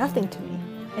said nothing to me,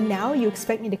 and now you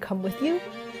expect me to come with you?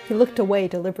 He looked away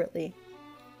deliberately.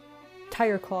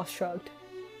 Tigerclaw shrugged.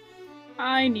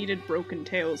 I needed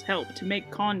Broken-Tail's help to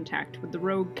make contact with the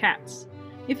rogue cats.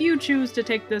 If you choose to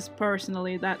take this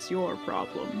personally, that's your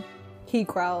problem. He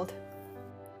growled.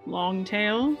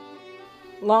 Longtail?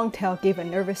 Longtail gave a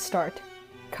nervous start.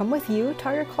 Come with you,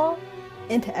 Tigerclaw?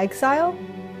 Into exile?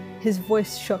 His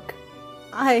voice shook.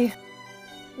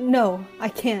 No, I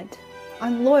can't.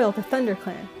 I'm loyal to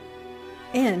ThunderClan.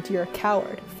 And you're a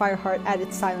coward, Fireheart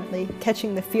added silently,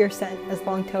 catching the fear scent as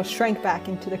Longtail shrank back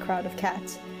into the crowd of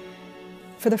cats.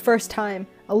 For the first time,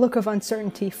 a look of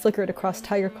uncertainty flickered across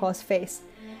Tigerclaw's face,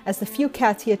 as the few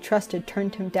cats he had trusted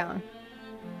turned him down.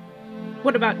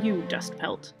 What about you,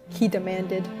 Dustpelt? He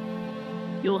demanded.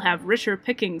 You'll have richer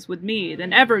pickings with me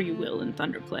than ever you will in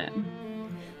ThunderClan.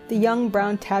 The young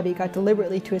brown tabby got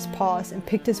deliberately to his paws and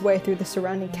picked his way through the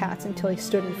surrounding cats until he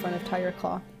stood in front of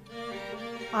Tigerclaw.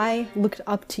 I looked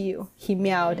up to you, he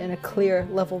meowed in a clear,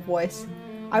 level voice.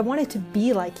 I wanted to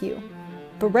be like you.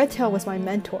 But Redtail was my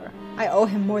mentor. I owe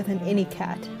him more than any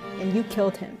cat, and you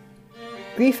killed him.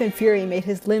 Grief and fury made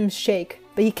his limbs shake,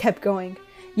 but he kept going.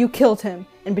 You killed him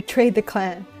and betrayed the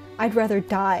clan. I'd rather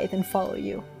die than follow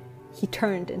you. He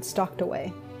turned and stalked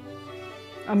away.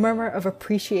 A murmur of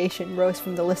appreciation rose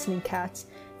from the listening cats,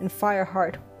 and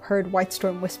Fireheart heard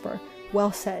Whitestorm whisper,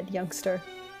 "Well said, youngster."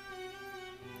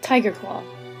 Tigerclaw.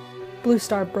 Blue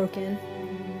Star broke in.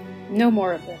 No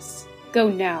more of this. Go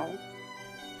now.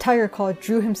 Tigerclaw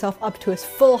drew himself up to his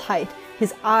full height,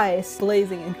 his eyes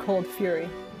blazing in cold fury.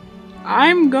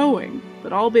 I'm going,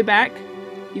 but I'll be back.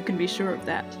 You can be sure of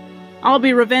that. I'll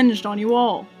be revenged on you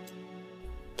all.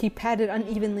 He padded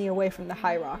unevenly away from the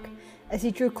high rock. As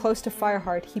he drew close to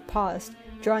Fireheart, he paused,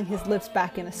 drawing his lips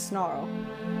back in a snarl.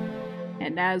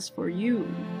 And as for you,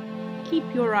 keep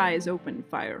your eyes open,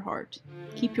 Fireheart.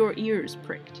 Keep your ears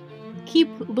pricked. Keep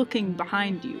looking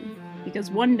behind you,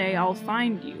 because one day I'll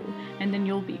find you, and then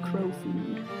you'll be crow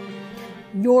food.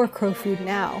 Your crow food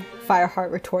now,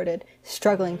 Fireheart retorted,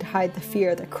 struggling to hide the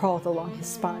fear that crawled along his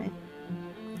spine.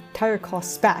 Tigerclaw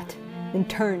spat, then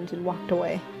turned and walked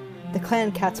away. The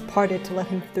clan cats parted to let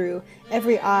him through,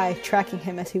 every eye tracking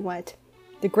him as he went.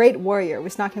 The great warrior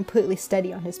was not completely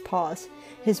steady on his paws.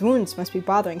 His wounds must be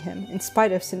bothering him, in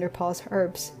spite of Cinderpaw's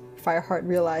herbs, Fireheart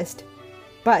realized.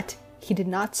 But he did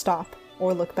not stop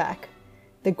or look back.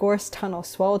 The gorse tunnel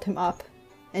swallowed him up,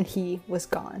 and he was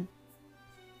gone.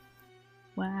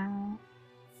 Wow.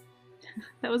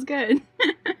 That was good.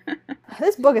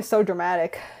 This book is so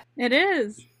dramatic. It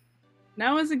is.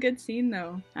 That was a good scene,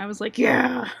 though. I was like,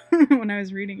 yeah, when I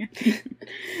was reading it.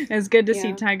 It was good to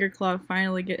see Tigerclaw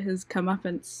finally get his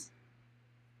comeuppance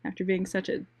after being such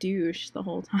a douche the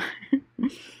whole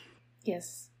time.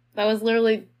 Yes. That was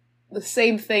literally the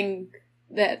same thing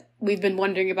that we've been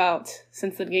wondering about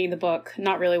since the beginning of the book.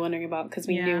 Not really wondering about, because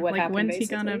we knew what happened, when's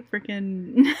basically. he gonna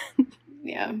frickin'...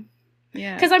 Yeah.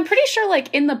 Yeah. Because I'm pretty sure,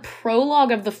 like, in the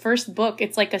prologue of the first book,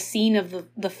 it's like a scene of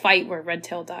the fight where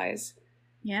Redtail dies.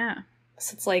 Yeah.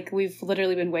 So it's like, we've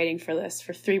literally been waiting for this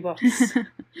for 3 books.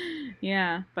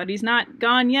 Yeah, but he's not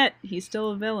gone yet. He's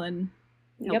still a villain.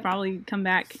 He'll probably come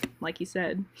back, like he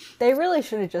said. They really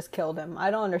should have just killed him.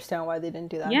 I don't understand why they didn't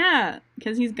do that. Yeah,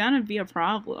 because he's gonna be a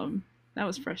problem. That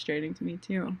was frustrating to me,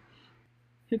 too.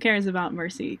 Who cares about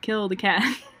Mercy? Kill the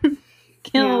cat.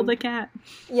 Kill the cat.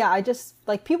 Yeah, I just,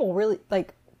 like, people really,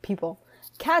 like, people.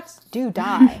 Cats do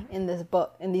die in these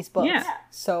books. Yeah.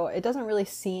 So it doesn't really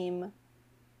seem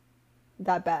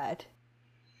that bad.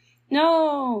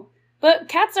 No, but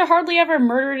cats are hardly ever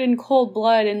murdered in cold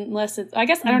blood unless it's, I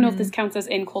guess, I don't know if this counts as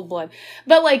in cold blood,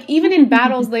 but like even in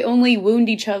battles, they only wound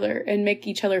each other and make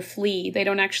each other flee. They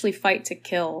don't actually fight to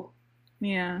kill.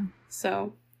 Yeah.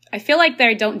 So I feel like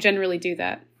they don't generally do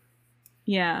that.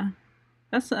 Yeah.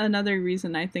 That's another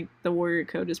reason I think the warrior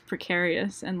code is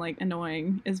precarious and, like,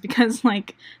 annoying, is because,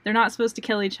 like, they're not supposed to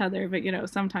kill each other, but, you know,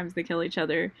 sometimes they kill each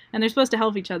other. And they're supposed to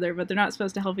help each other, but they're not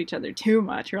supposed to help each other too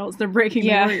much, or else they're breaking the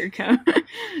warrior code.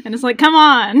 And it's like, come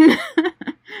on!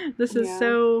 This is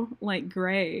so, like,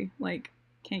 gray. Like,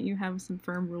 can't you have some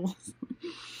firm rules?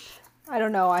 I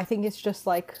don't know. I think it's just,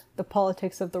 like, the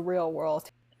politics of the real world.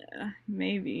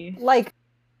 Maybe. Like,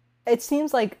 it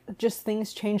seems like just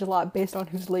things change a lot based on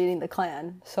who's leading the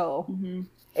clan. So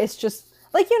it's just,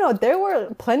 like, you know, there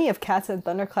were plenty of cats in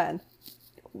ThunderClan.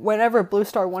 Whenever Blue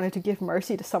Star wanted to give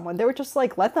mercy to someone, they were just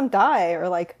like, let them die or,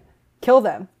 like, kill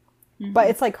them. But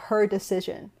it's, like, her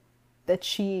decision that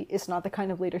she is not the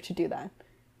kind of leader to do that.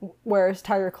 Whereas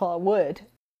Tigerclaw would.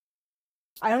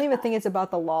 I don't even think it's about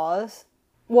the laws.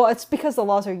 Well, it's because the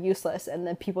laws are useless and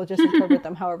then people just interpret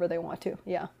them however they want to.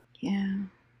 Yeah. Yeah.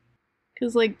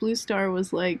 Because, like, Blue Star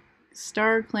was like,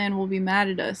 Star Clan will be mad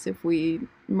at us if we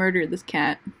murder this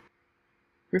cat,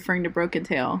 referring to Broken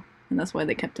Tail, and that's why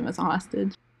they kept him as a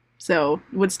hostage. So,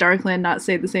 would Star Clan not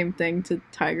say the same thing to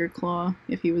Tigerclaw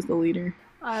if he was the leader?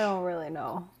 I don't really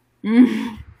know.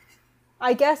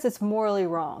 I guess it's morally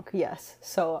wrong, yes.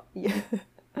 So,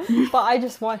 but I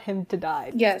just want him to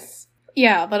die. Yes.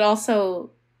 Yeah, but also,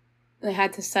 they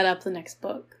had to set up the next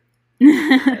book.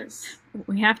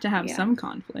 We have to have some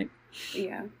conflict.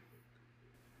 Yeah.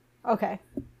 Okay.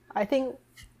 I think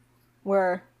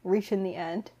we're reaching the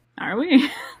end. Are we?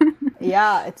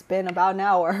 Yeah, it's been about an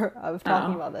hour of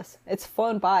talking about this. It's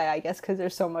flown by, I guess, because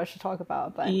there's so much to talk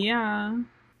about. But yeah.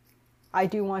 I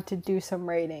do want to do some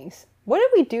ratings. What did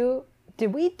we do?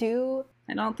 Did we do...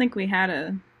 I don't think we had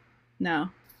a... No.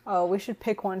 Oh, we should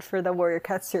pick one for the Warrior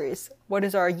Cat series. What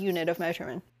is our unit of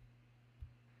measurement?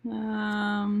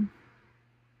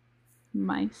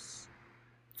 Mice.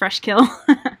 Fresh kill.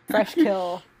 Fresh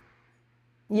kill.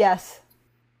 Yes.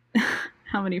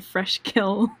 How many fresh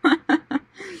kill?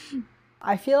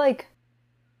 I feel like...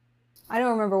 I don't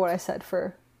remember what I said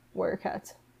for Warrior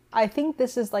Cats. I think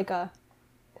this is like a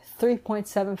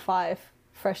 3.75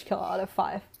 fresh kill out of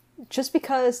 5. Just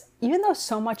because, even though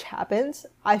so much happens,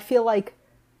 I feel like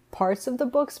parts of the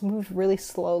books moved really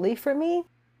slowly for me.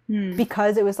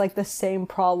 Because it was like the same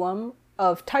problem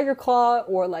of Tigerclaw,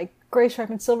 or like Greystripe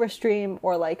and Silverstream,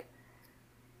 or like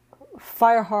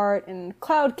Fireheart and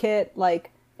Cloudkit.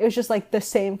 Like, it was just like the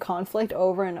same conflict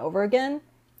over and over again.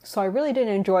 So I really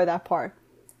didn't enjoy that part.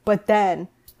 But then,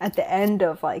 at the end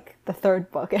of like the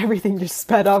 3rd book, everything just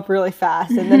sped up really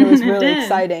fast, and then it was really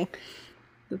exciting.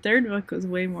 The 3rd book was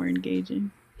way more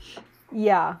engaging.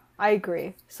 Yeah, I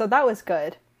agree. So that was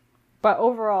good. But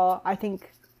overall, I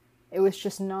think it was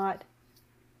just not...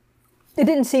 It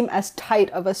didn't seem as tight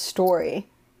of a story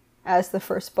as the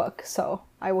 1st book, so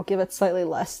I will give it slightly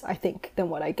less, I think, than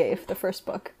what I gave the 1st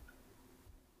book.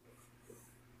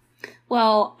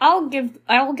 Well, I will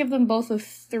give them both a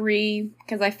 3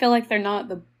 because I feel like they're not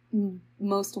the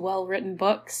most well-written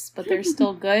books, but they're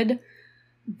still good.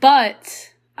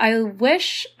 But I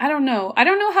don't know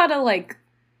how to like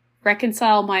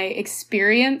reconcile my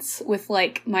experience with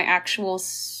like my actual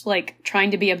like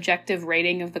trying to be objective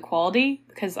rating of the quality,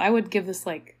 because I would give this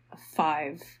like a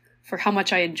 5 for how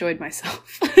much I enjoyed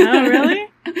myself. Oh, really?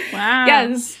 Wow.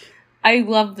 Yes. I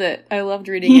loved it. I loved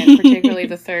reading it, particularly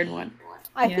the third one.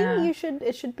 I think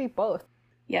it should be both.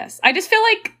 Yes. I just feel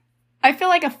like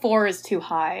a 4 is too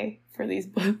high for these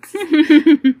books.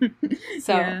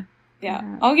 So,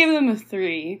 yeah. I'll give them a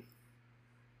 3.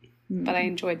 But I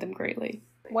enjoyed them greatly.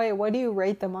 Wait, what do you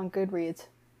rate them on Goodreads?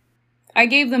 I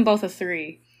gave them both a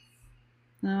 3.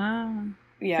 Ah.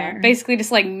 Yeah. Fair. Basically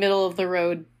just like middle of the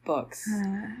road books.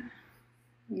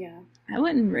 Yeah. I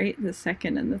wouldn't rate the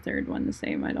second and the third one the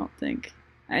same, I don't think.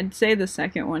 I'd say the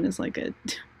second one is like a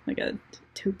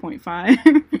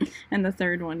 2.5 and the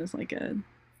third one is like a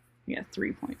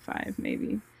 3.5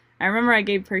 maybe. I remember I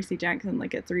gave Percy Jackson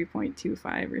like a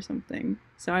 3.25 or something,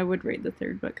 so I would rate the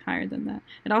third book higher than that.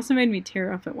 It also made me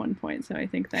tear up at one point, so I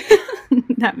think that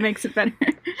that makes it better.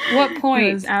 What point?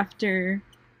 It was after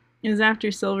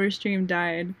Silverstream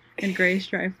died and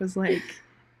Greystripe was like,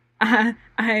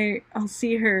 I'll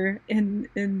see her in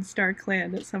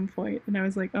StarClan at some point, and I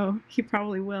was like, oh, he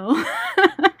probably will.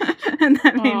 And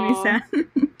that made me sad.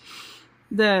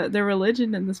 The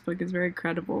religion in this book is very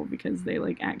credible because they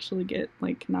like actually get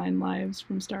like 9 lives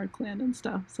from StarClan and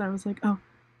stuff. So I was like, oh,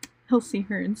 he'll see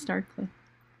her in StarClan.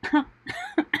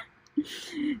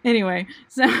 Anyway,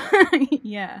 so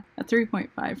yeah, a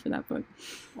 3.5 for that book.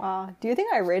 Wow. Do you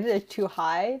think I rated it too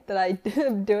high that I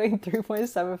am doing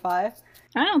 3.75?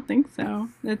 I don't think so.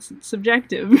 That's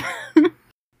subjective. I know.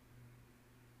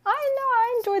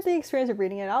 I enjoyed the experience of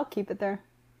reading it. I'll keep it there.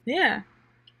 Yeah.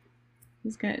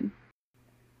 It's good.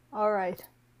 All right.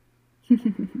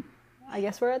 I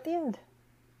guess we're at the end.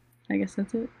 I guess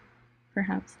that's it.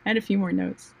 Perhaps. I had a few more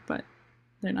notes, but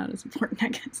they're not as important, I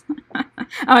guess.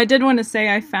 Oh, I did want to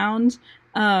say I found...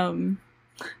 I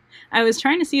was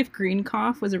trying to see if green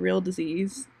cough was a real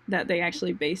disease that they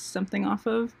actually based something off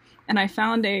of, and I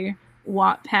found a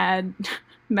Wattpad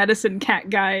medicine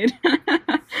cat guide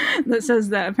that says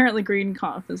that apparently green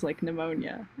cough is like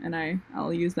pneumonia, and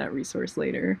I'll use that resource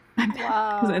later. Wow.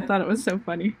 Because I thought it was so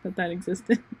funny that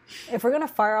existed. If we're gonna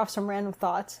fire off some random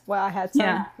thoughts, well, I had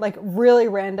some like really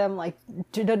random, like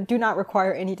do not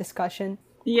require any discussion.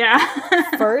 Yeah.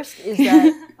 First is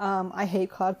that I hate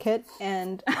Cloudkit,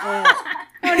 and oh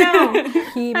no,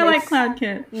 I like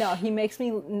Cloudkit. No, he makes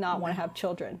me not want to have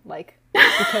children, like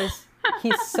because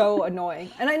he's so annoying.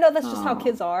 And I know that's just how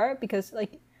kids are, because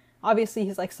like obviously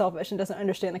he's like selfish and doesn't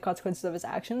understand the consequences of his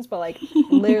actions, but like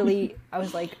literally I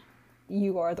was like,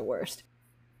 you are the worst.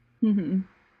 Mm-hmm.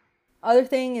 Other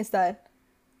thing is that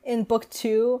in book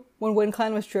 2, when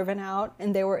WindClan was driven out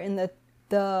and they were in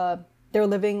they were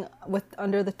living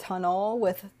under the tunnel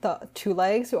with the 2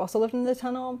 legs who also lived in the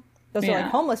tunnel. Those are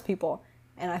like homeless people,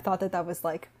 and I thought that was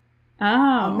like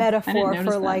a metaphor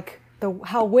for like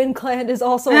how WindClan is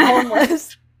also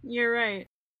homeless. You're right.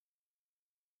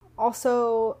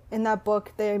 Also, in that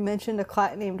book, they mentioned a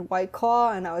cat named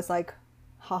Whiteclaw, and I was like,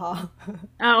 haha.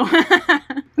 Oh.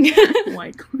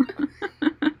 Whiteclaw.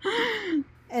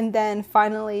 And then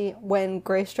finally, when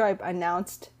Greystripe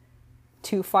announced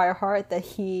to Fireheart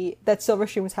that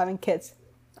Silverstream was having kids,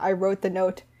 I wrote the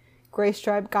note,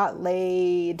 Greystripe got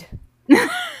laid.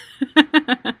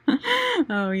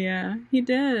 Oh yeah, he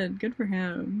did. Good for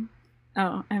him.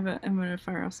 Oh, I'm gonna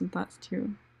fire off some thoughts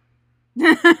too.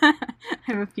 I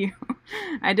have a few.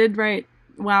 I did write,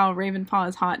 wow, Ravenpaw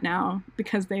is hot now,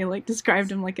 because they like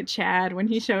described him like a Chad when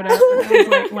he showed up, and I was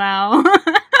like, wow.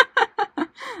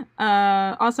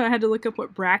 Also, I had to look up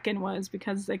what bracken was,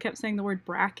 because they kept saying the word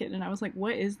bracket, and I was like,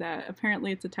 what is that?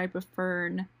 Apparently it's a type of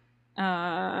fern.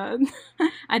 I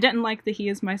didn't like the He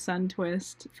Is My Son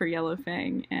twist for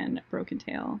Yellowfang and Broken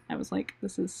Tail. I was like,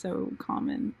 this is so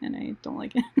common, and I don't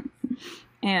like it.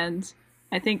 And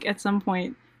I think at some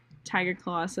point, Tiger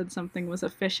Claw said something was a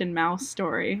fish and mouse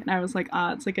story, and I was like,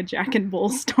 it's like a Jack and Bull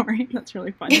story. That's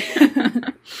really funny.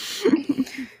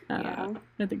 I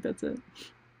think that's it.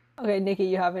 Okay, Nikki,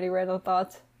 you have any random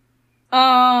thoughts?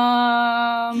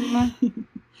 I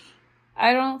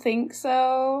don't think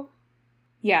so.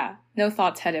 Yeah, no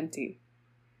thoughts, head empty.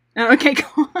 Oh, okay,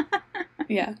 cool.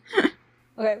 Yeah.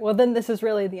 Okay, well then this is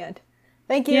really the end.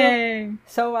 Thank you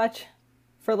so much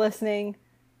for listening.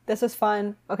 This was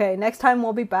fun. Okay, next time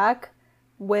we'll be back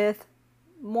with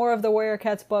more of the Warrior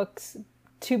Cats books,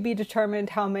 to be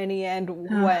determined how many and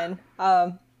when.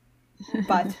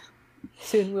 But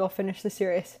soon we'll finish the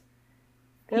series.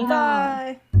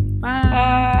 Goodbye.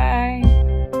 Bye. Bye.